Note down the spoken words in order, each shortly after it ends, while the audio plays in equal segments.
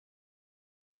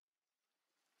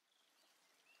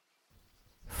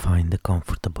Find a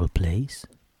comfortable place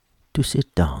to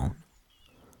sit down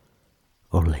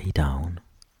or lay down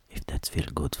if that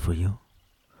feels good for you,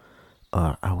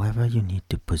 or however you need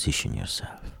to position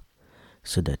yourself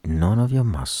so that none of your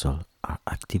muscles are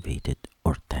activated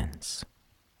or tense.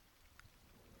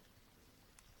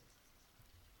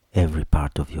 Every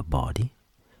part of your body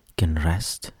can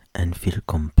rest and feel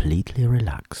completely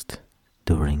relaxed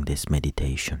during this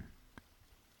meditation.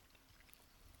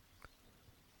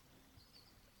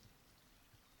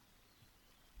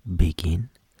 Begin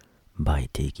by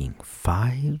taking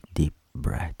 5 deep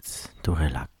breaths to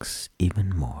relax even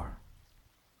more.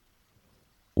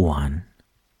 1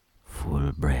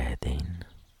 full breath in.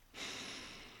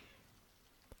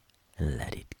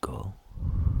 Let it go.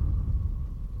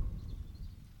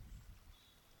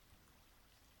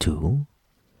 2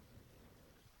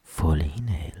 full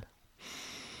inhale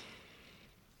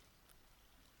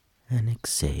and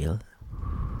exhale.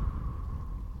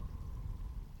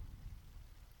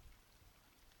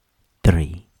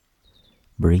 3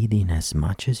 breathe in as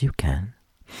much as you can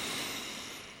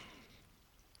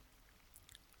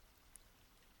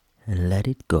and let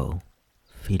it go,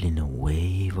 feeling a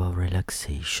wave of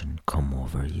relaxation come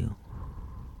over you.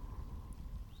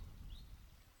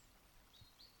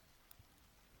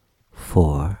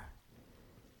 4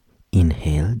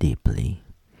 inhale deeply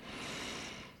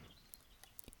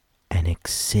and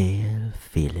exhale,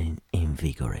 feeling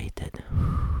invigorated.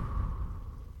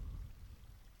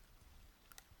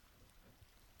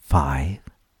 5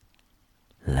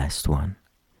 last one,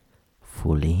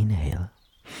 fully inhale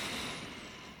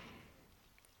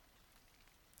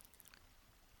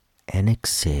and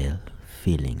exhale,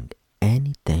 feeling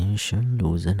any tension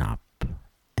loosen up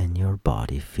and your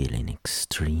body feeling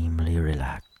extremely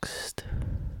relaxed.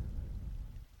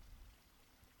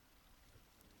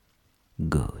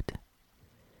 Good.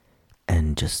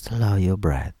 And just allow your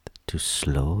breath to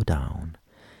slow down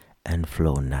and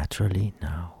flow naturally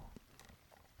now.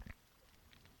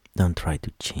 Don't try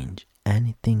to change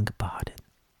anything about it.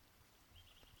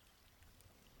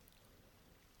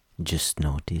 Just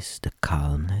notice the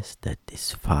calmness that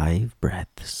these 5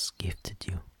 breaths gifted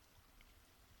you.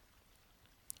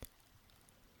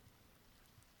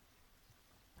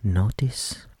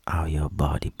 Notice how your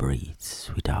body breathes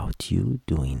without you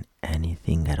doing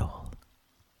anything at all.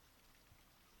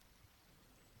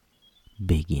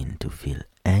 Begin to feel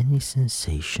any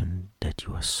sensation that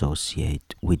you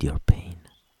associate with your pain.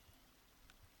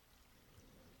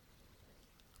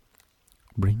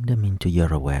 Bring them into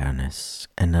your awareness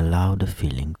and allow the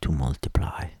feeling to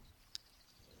multiply.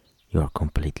 You are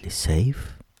completely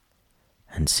safe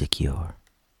and secure.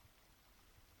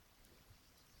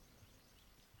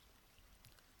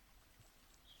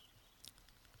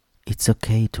 It's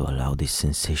okay to allow this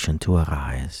sensation to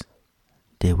arise.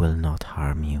 They will not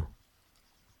harm you.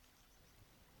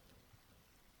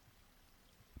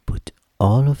 Put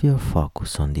all of your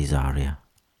focus on this area.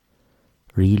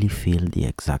 Really feel the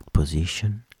exact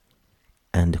position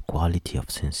and the quality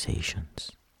of sensations.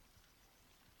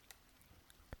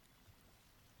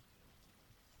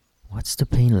 What's the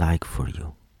pain like for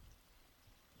you?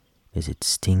 Is it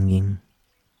stinging,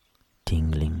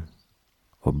 tingling,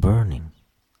 or burning?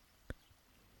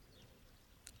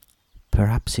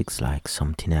 Perhaps it's like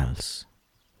something else.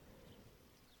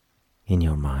 In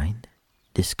your mind,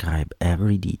 describe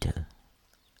every detail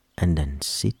and then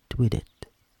sit with it.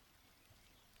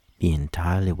 Be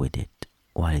entirely with it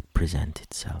while it presents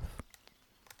itself.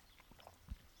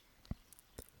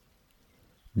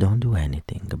 Don't do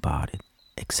anything about it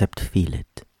except feel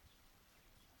it.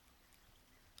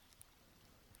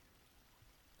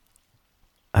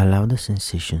 Allow the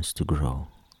sensations to grow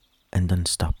and don't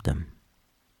stop them.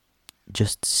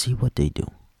 Just see what they do.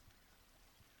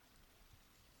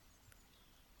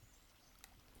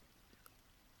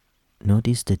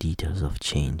 Notice the details of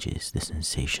changes the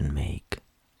sensation make.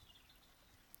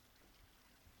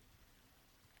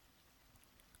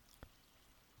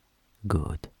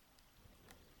 Good.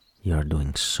 You are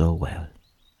doing so well.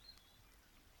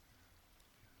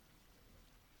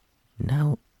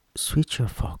 Now switch your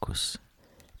focus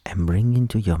and bring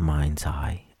into your mind's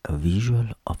eye a visual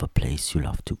of a place you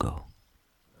love to go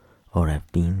or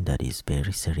have been that is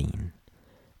very serene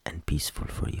and peaceful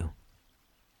for you.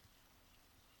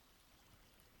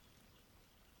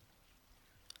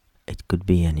 It could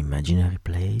be an imaginary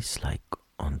place like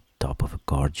on top of a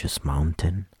gorgeous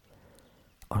mountain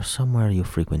or somewhere you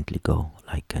frequently go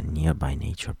like a nearby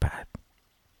nature path.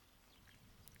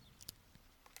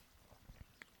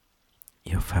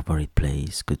 Your favorite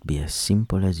place could be as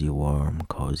simple as your warm,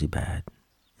 cozy bed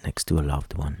next to a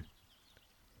loved one.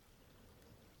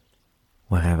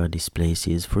 Wherever this place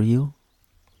is for you,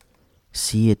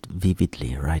 see it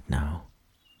vividly right now.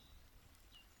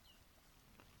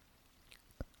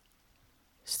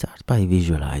 Start by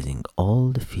visualizing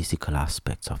all the physical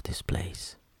aspects of this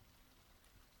place.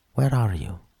 Where are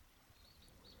you?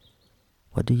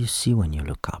 What do you see when you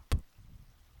look up?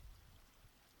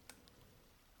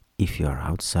 If you are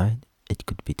outside, it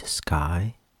could be the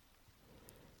sky.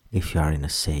 If you are in a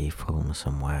safe room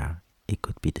somewhere, it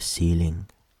could be the ceiling.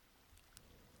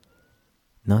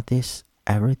 Notice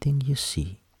everything you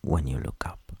see when you look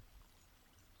up.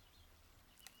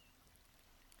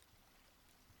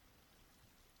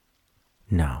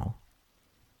 Now,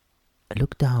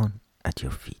 look down at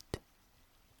your feet.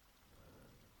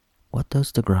 What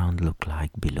does the ground look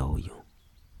like below you?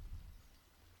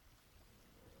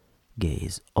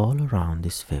 Gaze all around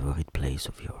this favorite place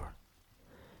of yours,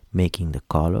 making the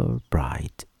color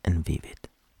bright and vivid.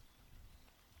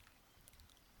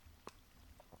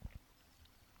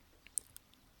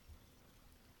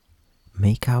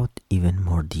 Make out even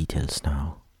more details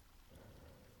now,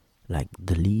 like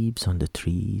the leaves on the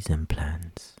trees and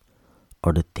plants,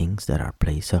 or the things that are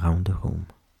placed around the room.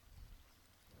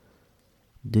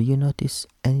 Do you notice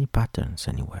any patterns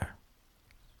anywhere?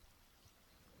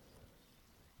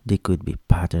 They could be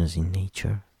patterns in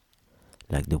nature,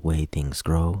 like the way things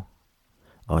grow,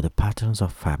 or the patterns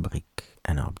of fabric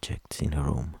and objects in a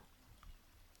room.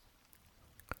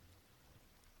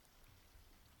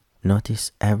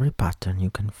 Notice every pattern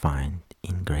you can find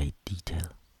in great detail.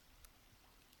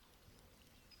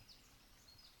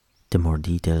 The more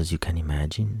details you can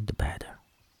imagine, the better.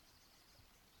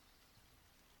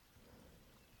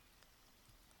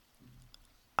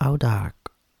 How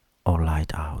dark or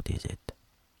light out is it?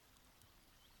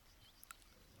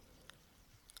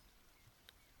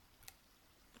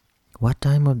 What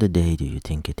time of the day do you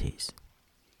think it is?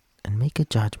 And make a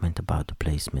judgment about the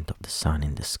placement of the sun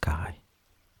in the sky.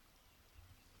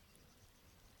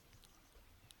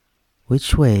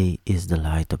 Which way is the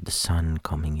light of the sun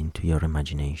coming into your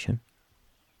imagination?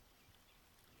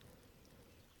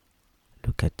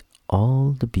 Look at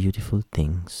all the beautiful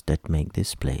things that make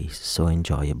this place so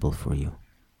enjoyable for you.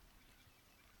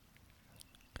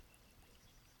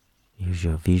 Use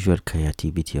your visual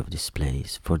creativity of this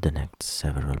place for the next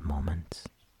several moments.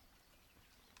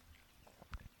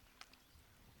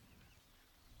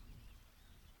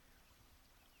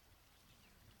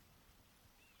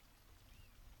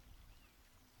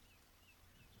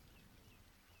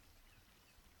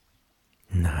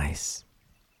 Nice.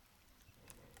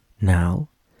 Now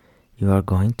you are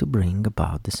going to bring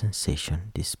about the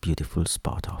sensation this beautiful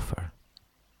spot offers.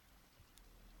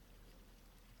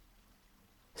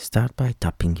 Start by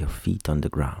tapping your feet on the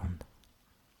ground.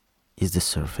 Is the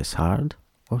surface hard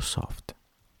or soft?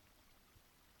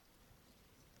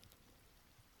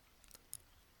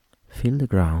 Feel the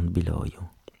ground below you.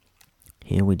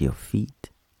 Here with your feet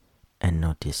and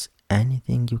notice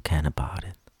anything you can about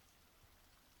it.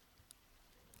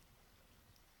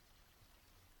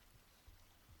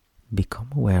 Become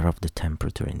aware of the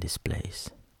temperature in this place.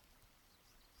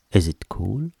 Is it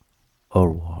cool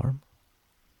or warm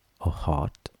or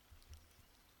hot?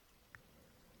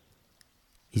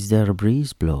 Is there a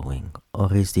breeze blowing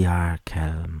or is the air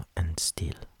calm and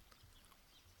still?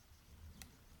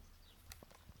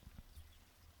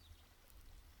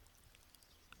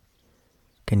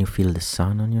 Can you feel the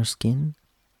sun on your skin?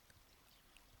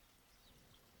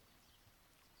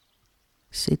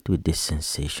 Sit with this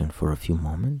sensation for a few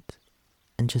moments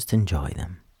and just enjoy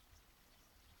them.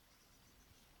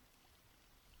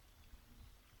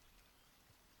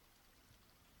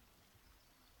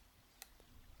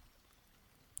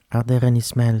 Are there any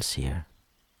smells here?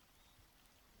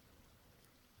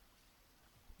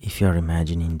 If you are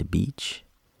imagining the beach,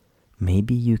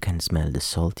 maybe you can smell the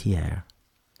salty air,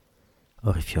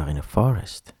 or if you are in a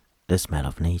forest, the smell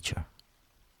of nature.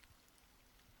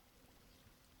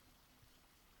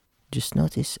 Just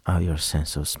notice how your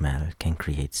sense of smell can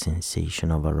create sensation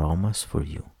of aromas for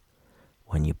you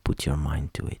when you put your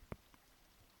mind to it.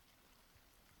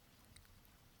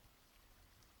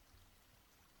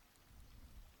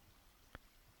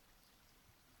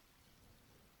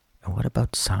 And what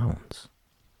about sounds?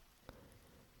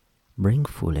 Bring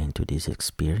fully into this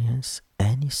experience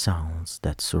any sounds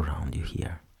that surround you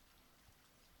here.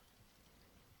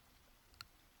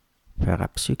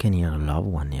 Perhaps you can hear a loved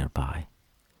one nearby.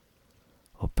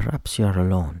 Or perhaps you are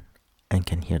alone and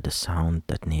can hear the sound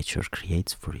that nature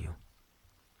creates for you.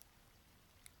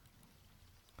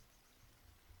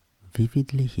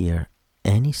 Vividly hear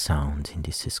any sounds in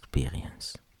this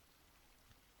experience.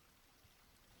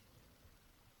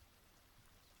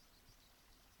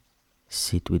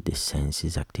 Sit with the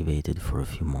senses activated for a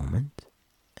few moments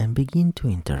and begin to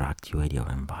interact with your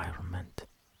environment.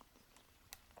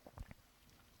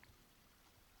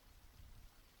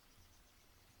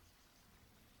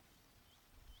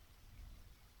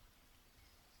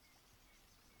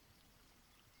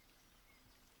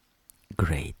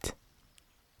 Great.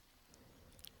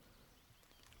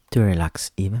 To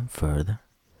relax even further,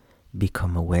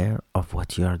 become aware of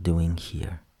what you are doing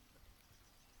here.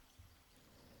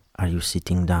 Are you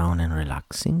sitting down and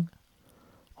relaxing,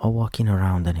 or walking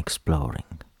around and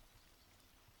exploring?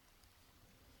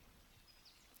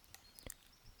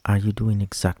 Are you doing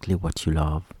exactly what you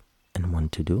love and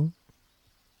want to do?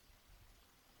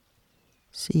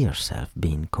 See yourself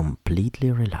being completely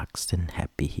relaxed and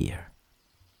happy here.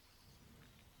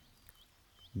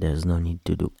 There's no need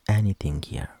to do anything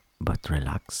here but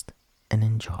relaxed and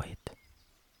enjoy it.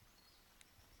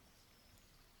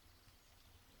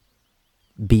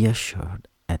 Be assured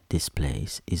that this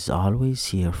place is always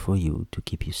here for you to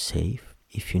keep you safe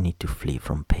if you need to flee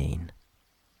from pain.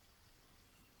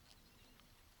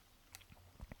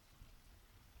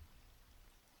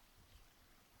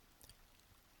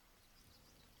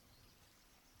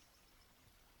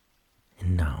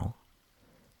 And now,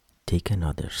 take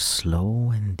another slow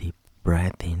and deep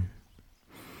breath in.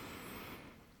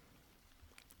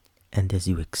 And as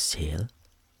you exhale,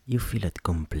 you feel at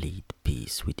complete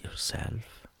peace with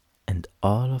yourself and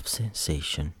all of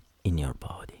sensation in your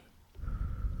body.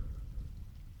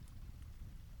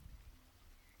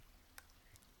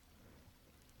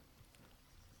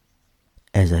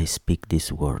 As I speak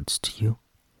these words to you,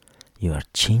 you are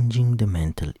changing the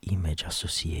mental image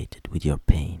associated with your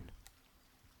pain.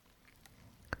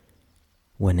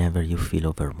 Whenever you feel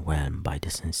overwhelmed by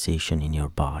the sensation in your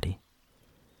body,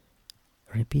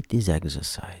 repeat this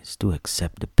exercise to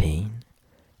accept the pain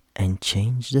and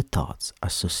change the thoughts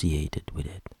associated with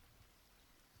it.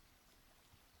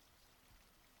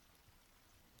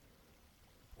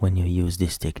 When you use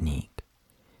this technique,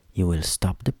 you will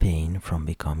stop the pain from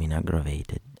becoming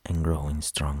aggravated and growing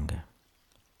stronger.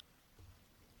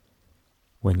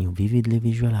 When you vividly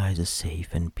visualize a safe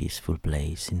and peaceful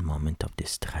place in moments of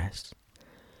distress,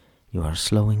 you are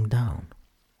slowing down.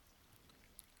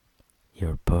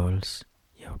 Your pulse,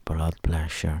 your blood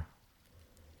pressure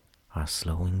are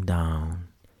slowing down,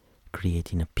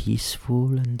 creating a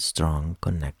peaceful and strong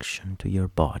connection to your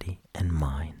body and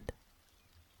mind.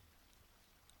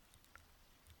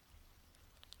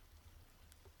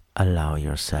 Allow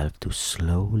yourself to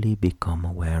slowly become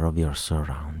aware of your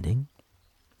surrounding,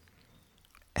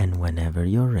 and whenever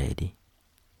you're ready,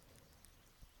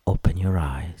 open your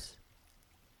eyes,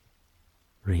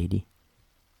 ready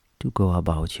to go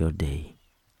about your day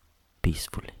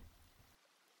peacefully.